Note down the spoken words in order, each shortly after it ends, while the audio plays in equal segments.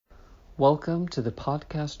Welcome to the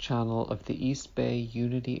podcast channel of the East Bay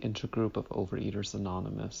Unity Intergroup of Overeaters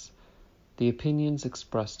Anonymous. The opinions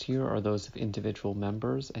expressed here are those of individual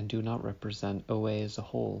members and do not represent OA as a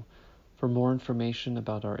whole. For more information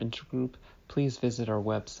about our intergroup, please visit our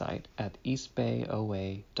website at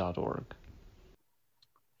eastbayoa.org.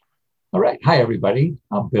 All right. Hi, everybody.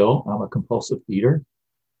 I'm Bill. I'm a compulsive eater.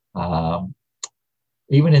 Um,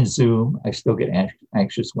 Even in Zoom, I still get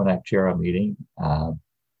anxious when I chair a meeting.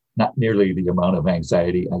 Not nearly the amount of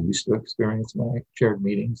anxiety I used to experience when I chaired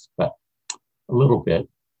meetings, but a little bit.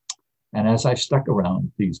 And as I've stuck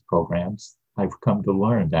around these programs, I've come to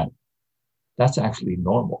learn that that's actually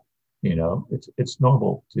normal. It's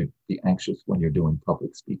normal to be anxious when you're doing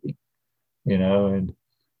public speaking, and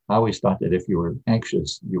I always thought that if you were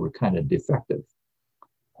anxious, you were kind of defective.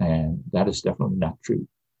 And that is definitely not true.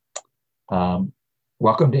 Um,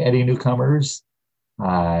 Welcome to any newcomers.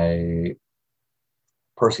 I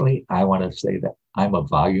personally, I want to say that I'm a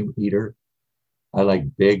volume eater. I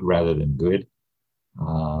like big rather than good.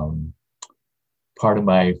 Um, Part of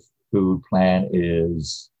my food plan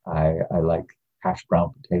is I like hash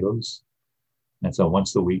brown potatoes. And so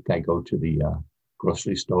once a week, I go to the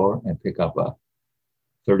grocery store and pick up a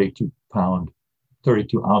 32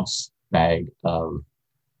 ounce bag of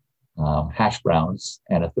hash browns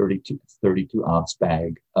and a 32 ounce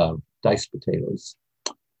bag of diced potatoes.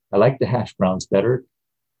 I like the hash browns better,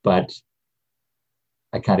 but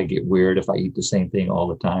I kind of get weird if I eat the same thing all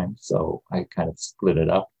the time. So I kind of split it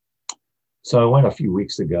up. So I went a few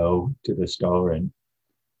weeks ago to the store and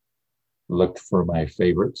looked for my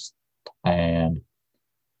favorites. And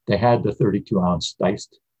they had the 32 ounce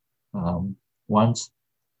diced ones,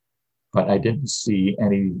 but I didn't see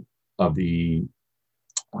any of the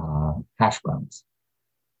hash browns.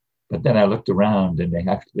 But then I looked around and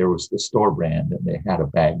there was the store brand and they had a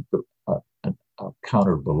bag, a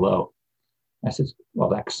counter below. I said, well,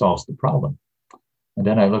 that solves the problem. And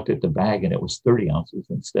then I looked at the bag and it was 30 ounces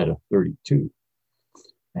instead of 32.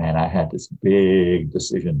 And I had this big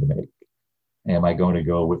decision to make. Am I going to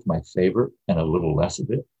go with my favorite and a little less of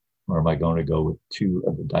it? Or am I going to go with two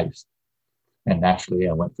of the diced? And naturally,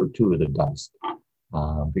 I went for two of the diced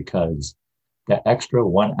because that extra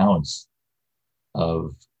 1 ounce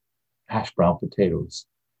of hash brown potatoes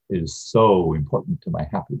is so important to my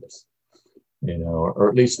happiness, or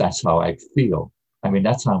at least that's how I feel. I mean,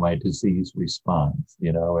 that's how my disease responds,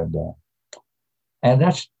 and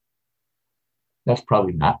that's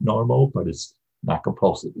probably not normal, but it's not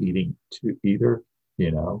compulsive eating to either.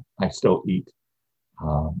 I still eat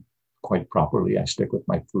quite properly. I stick with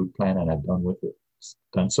my food plan, and I've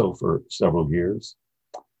done so for several years.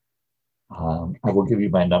 I will give you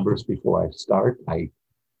my numbers before I start. I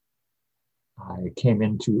came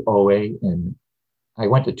into OA and I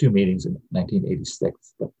went to two meetings in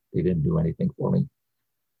 1986, but they didn't do anything for me.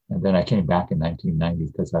 And then I came back in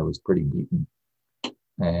 1990 because I was pretty beaten.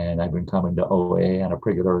 And I've been coming to OA on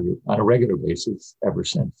a regular basis ever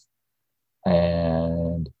since.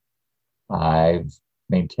 And I've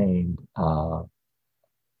maintained a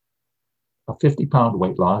 50-pound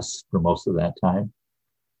weight loss for most of that time.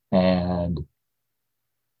 And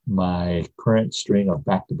my current string of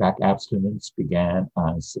back-to-back abstinence began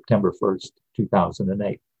on September 1st,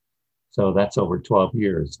 2008. So that's over 12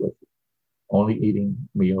 years with only eating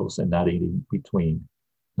meals and not eating between,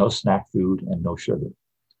 no snack food and no sugar,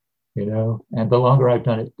 and the longer I've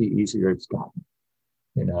done it, the easier it's gotten,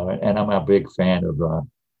 and I'm a big fan of,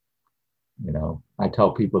 I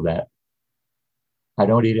tell people that I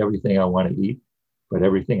don't eat everything I want to eat, but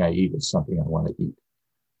everything I eat is something I want to eat.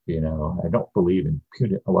 I don't believe in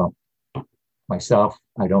punitive. Well, myself,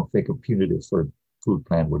 I don't think a punitive food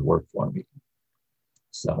plan would work for me.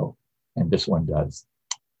 So, and this one does.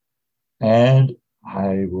 And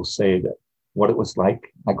I will say that what it was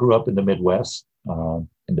like. I grew up in the Midwest in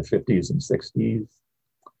the 50s and 60s.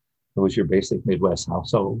 It was your basic Midwest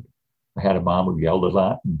household. I had a mom who yelled a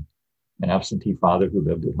lot and an absentee father who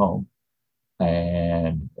lived at home.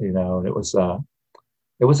 And,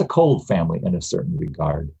 it was a cold family in a certain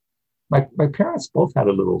regard. My parents both had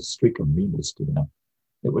a little streak of meanness to them.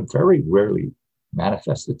 It would very rarely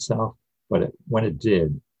manifest itself, but when it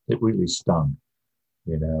did, it really stung,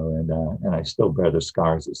 and I still bear the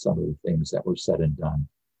scars of some of the things that were said and done.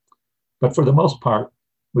 But for the most part,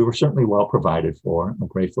 we were certainly well provided for. I'm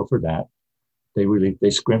grateful for that. They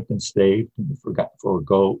scrimped and staved and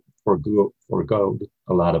forgoed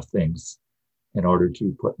a lot of things in order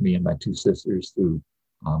to put me and my two sisters through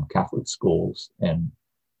Catholic schools, and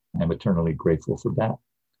I'm eternally grateful for that.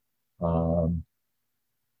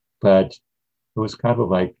 But it was kind of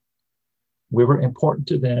like we were important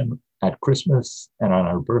to them at Christmas and on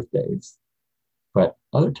our birthdays. But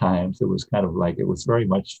other times it was kind of like it was very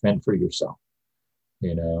much fend for yourself,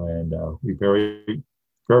 and we very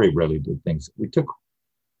rarely did things. We took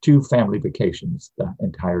 2 family vacations the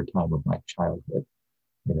entire time of my childhood,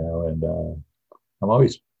 and I'm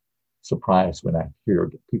always surprised when I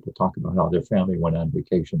hear people talk about how their family went on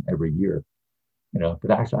vacation every year,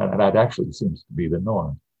 but actually that actually seems to be the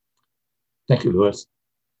norm. Thank you, Louis.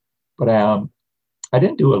 But I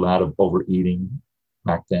didn't do a lot of overeating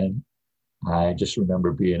back then. I just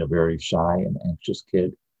remember being a very shy and anxious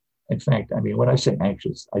kid. In fact, I mean, when I say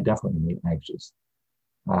anxious, I definitely mean anxious.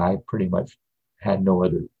 I pretty much had no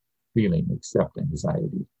other feeling except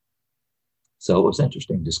anxiety. So it was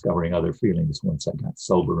interesting discovering other feelings once I got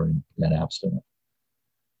sober and then abstinent.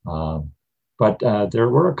 Um, but there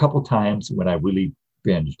were a couple times when I really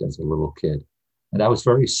binged as a little kid, and I was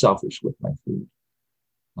very selfish with my food.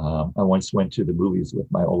 I once went to the movies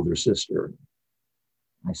with my older sister.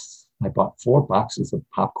 I bought 4 boxes of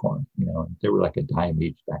popcorn, and they were like a dime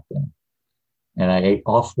each back then. And I ate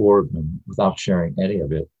all 4 of them without sharing any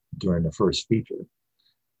of it during the first feature.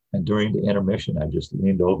 And during the intermission, I just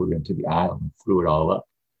leaned over into the aisle and threw it all up,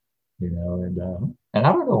 and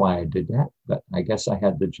I don't know why I did that, but I guess I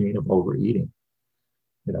had the gene of overeating,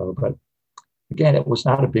 but again, it was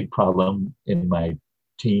not a big problem in my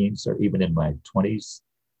teens or even in my 20s.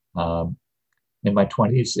 Um, in my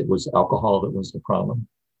 20s, it was alcohol that was the problem.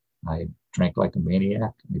 I drank like a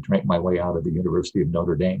maniac. I drank my way out of the University of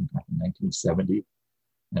Notre Dame back in 1970,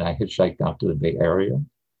 and I hitchhiked out to the Bay Area,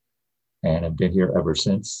 and I've been here ever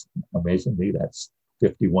since. Amazingly, that's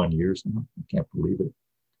 51 years now. I can't believe it.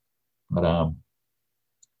 But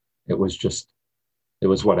it was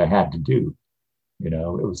what I had to do. It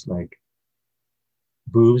was like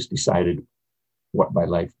booze decided what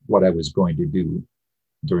I was going to do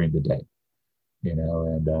during the day,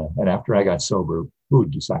 and after I got sober,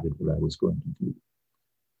 food decided what I was going to do.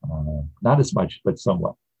 Not as much, but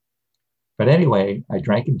somewhat. But anyway, I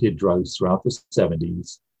drank and did drugs throughout the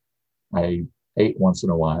 70s. I ate once in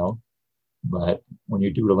a while, but when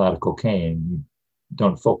you do a lot of cocaine, you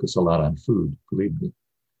don't focus a lot on food, believe me.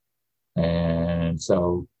 And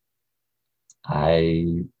so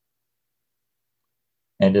I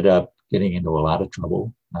ended up getting into a lot of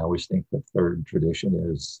trouble. I always think the third tradition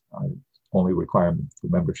is only requirement for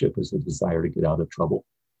membership is a desire to get out of trouble.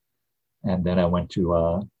 And then I went to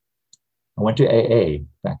AA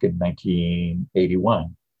back in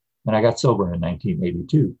 1981, and I got sober in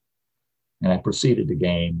 1982, and I proceeded to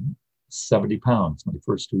gain 70 pounds my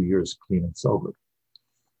first 2 years clean and sober.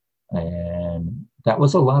 And that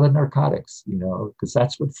was a lot of narcotics, because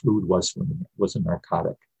that's what food was for me. It was a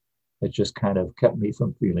narcotic. It just kind of kept me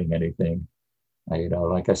from feeling anything.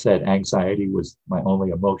 Like I said, anxiety was my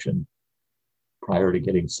only emotion prior to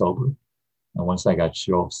getting sober. And once I got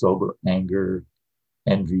sober, anger,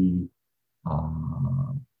 envy,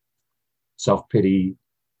 self-pity,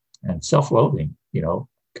 and self-loathing,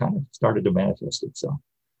 kind of started to manifest itself.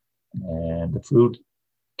 And the food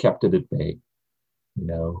kept it at bay,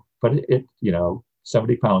 but it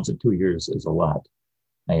 70 pounds in 2 years is a lot.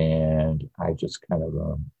 And I just kind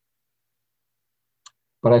of,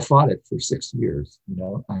 but I fought it for 6 years,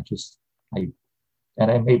 and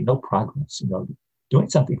I made no progress, doing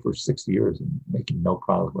something for 6 years and making no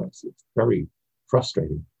progress. It's very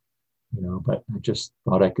frustrating, but I just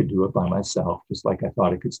thought I could do it by myself, just like I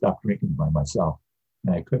thought I could stop drinking by myself,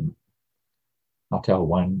 and I couldn't. I'll tell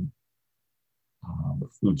one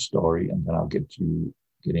food story, and then I'll get to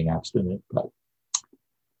getting abstinent. But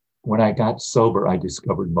when I got sober, I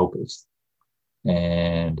discovered mochas,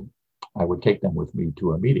 and I would take them with me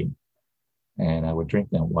to a meeting, and I would drink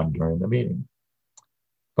them one during the meeting.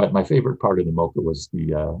 But my favorite part of the mocha was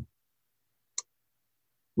the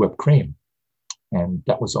whipped cream, and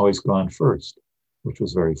that was always gone first, which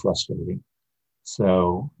was very frustrating.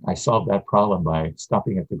 So I solved that problem by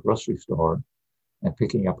stopping at the grocery store and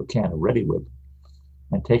picking up a can of Reddi-wip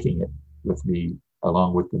and taking it with me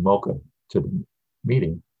along with the mocha to the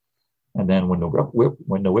meeting. And then when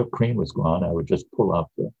the whipped cream was gone, I would just pull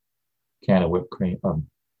out the can of whipped cream and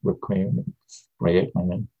spray it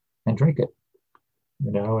and drink it.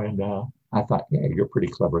 And I thought, yeah, you're a pretty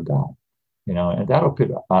clever guy, and that'll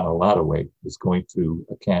put on a lot of weight, is going through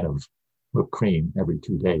a can of whipped cream every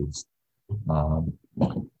 2 days.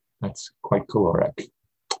 That's quite caloric.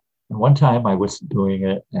 And one time I was doing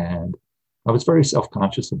it, and I was very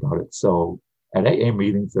self-conscious about it. So at AA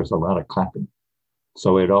meetings, there's a lot of clapping.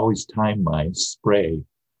 So it always timed my spray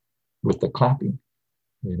with the clapping,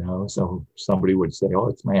 so somebody would say, oh,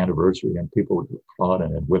 it's my anniversary, and people would applaud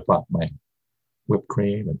and whip up my whipped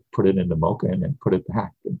cream and put it in the mocha and then put it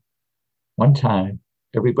back. And one time,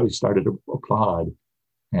 everybody started to applaud,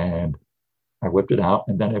 and I whipped it out,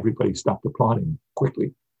 and then everybody stopped applauding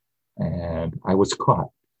quickly, and I was caught,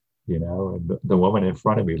 and the woman in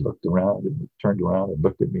front of me looked around and turned around and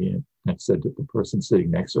looked at me and said to the person sitting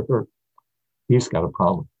next to her, he's got a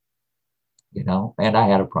problem, and I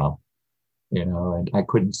had a problem, and I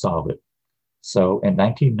couldn't solve it. So in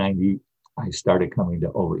 1990, I started coming to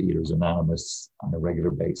Overeaters Anonymous on a regular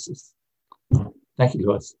basis. Thank you,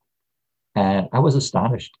 Louis. And I was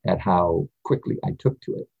astonished at how quickly I took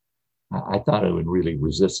to it. I thought I would really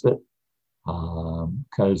resist it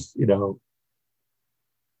because,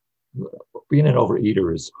 being an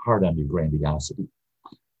overeater is hard on your grandiosity,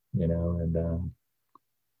 and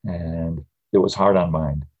it was hard on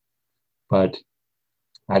mine. But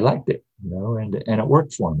I liked it, and it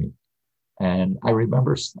worked for me. And I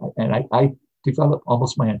remember, and I developed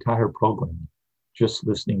almost my entire program just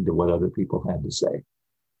listening to what other people had to say.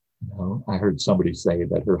 I heard somebody say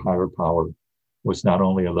that her higher power was not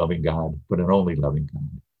only a loving God, but an only loving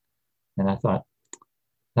God. And I thought,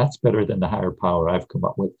 that's better than the higher power I've come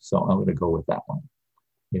up with. So I'm going to go with that one,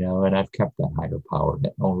 and I've kept that higher power,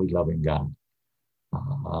 that only loving God.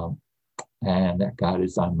 And that God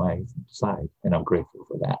is on my side, and I'm grateful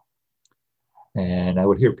for that. And I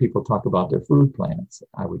would hear people talk about their food plans.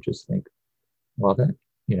 I would just think, well, that,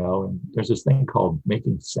 and there's this thing called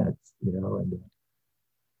making sense, and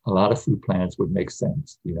a lot of food plans would make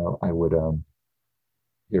sense. I would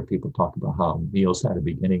hear people talk about how meals had a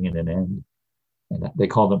beginning and an end. And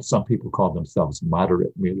some people call themselves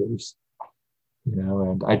moderate mealers,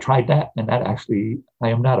 and I tried that. And that actually, I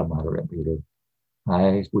am not a moderate mealer.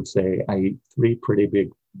 I would say I eat 3 pretty big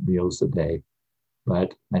meals a day,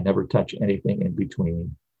 but I never touch anything in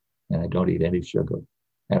between. And I don't eat any sugar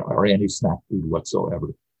or any snack food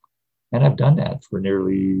whatsoever. And I've done that for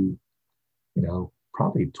nearly,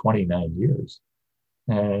 probably 29 years.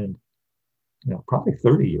 And, probably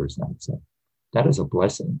 30 years, I would say. That is a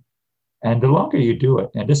blessing. And the longer you do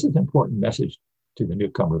it, and this is an important message to the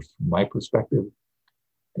newcomers from my perspective,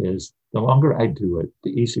 is the longer I do it,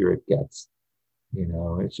 the easier it gets.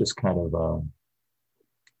 It's just kind of,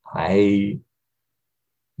 I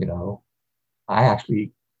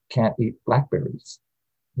actually can't eat blackberries.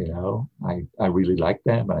 I really like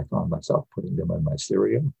them, and I found myself putting them in my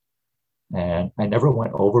cereal. And I never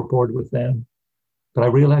went overboard with them, but I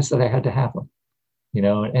realized that I had to have them.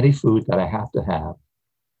 Any food that I have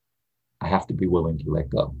to be willing to let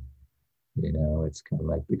go. It's kind of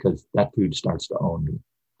like, because that food starts to own me.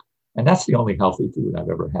 And that's the only healthy food I've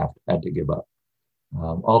ever had to give up.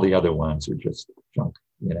 All the other ones are just junk,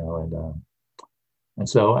 and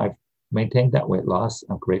so I've maintained that weight loss.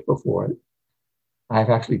 I'm grateful for it. I've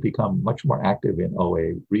actually become much more active in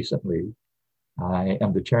OA recently. I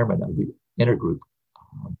am the chairman of the intergroup,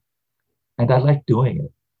 and I like doing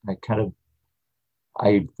it.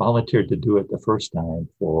 I volunteered to do it the first time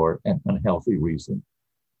for an unhealthy reason,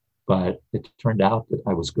 but it turned out that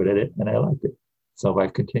I was good at it and I liked it. So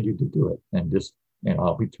I've continued to do it. And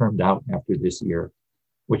I'll be termed out after this year,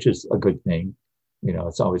 which is a good thing.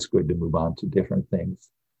 It's always good to move on to different things.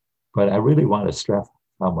 But I really want to stress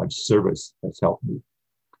how much service has helped me,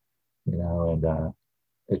 and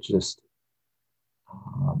it's just,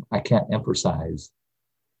 I can't emphasize.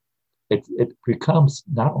 It becomes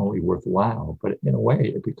not only worthwhile, but in a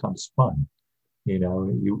way, it becomes fun.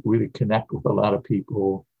 You really connect with a lot of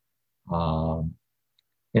people.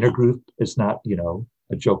 Intergroup is not,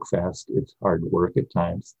 a joke fest. It's hard work at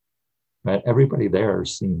times, but everybody there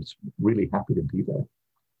seems really happy to be there.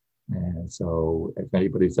 And so if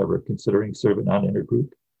anybody's ever considering serving on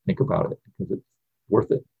intergroup, think about it, because it's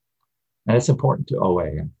worth it. And it's important to OA,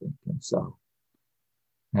 I think.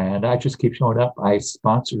 And I just keep showing up. I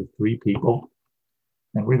sponsor 3 people.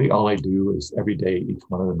 And really all I do is every day, each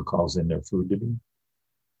one of them calls in their food to me.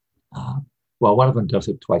 Well, one of them does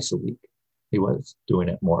it twice a week. He was doing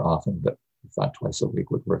it more often, but he thought twice a week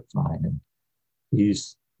would work fine. And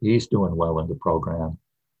he's doing well in the program.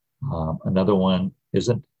 Another one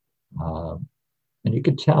isn't. And you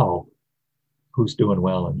can tell who's doing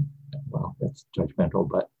well, and well, that's judgmental,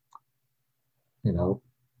 but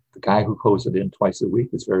the guy who calls it in twice a week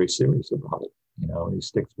is very serious about it, and he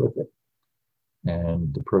sticks with it.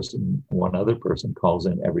 And one other person calls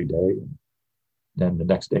in every day, and then the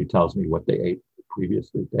next day tells me what they ate the previous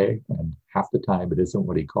day, and half the time it isn't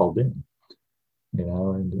what he called in,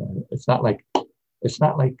 and it's not like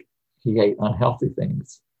he ate unhealthy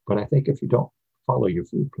things, but I think if you don't follow your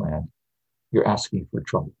food plan, you're asking for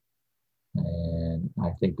trouble. And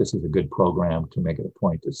I think this is a good program to make it a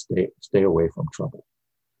point to stay away from trouble.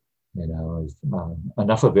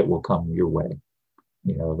 Enough of it will come your way.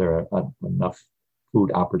 There are enough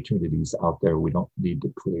food opportunities out there. We don't need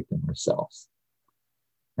to create them ourselves.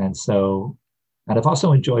 And so, and I've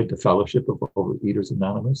also enjoyed the fellowship of Overeaters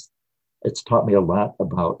Anonymous. It's taught me a lot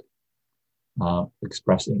about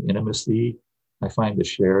expressing intimacy. I find the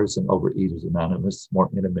shares in Overeaters Anonymous more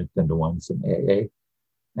intimate than the ones in AA,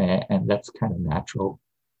 and that's kind of natural.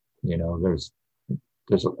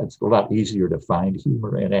 It's a lot easier to find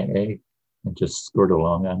humor in AA and just skirt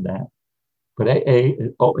along on that. But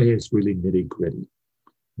OA is really nitty gritty.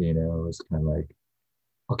 It's kind of like,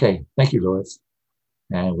 okay, thank you, Lois.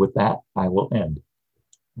 And with that, I will end.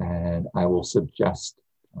 And I will suggest,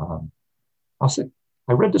 I'll say,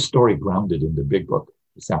 I read the story Grounded in the Big Book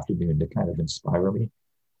this afternoon to kind of inspire me.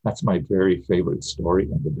 That's my very favorite story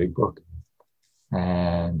in the Big Book.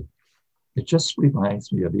 And it just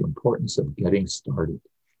reminds me of the importance of getting started,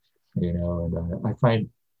 and I find,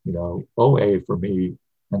 OA for me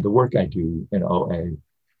and the work I do in OA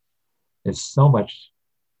is so much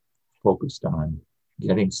focused on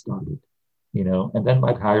getting started, and then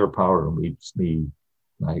my higher power meets me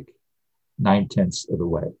like 9/10 of the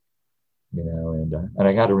way, and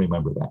I got to remember that.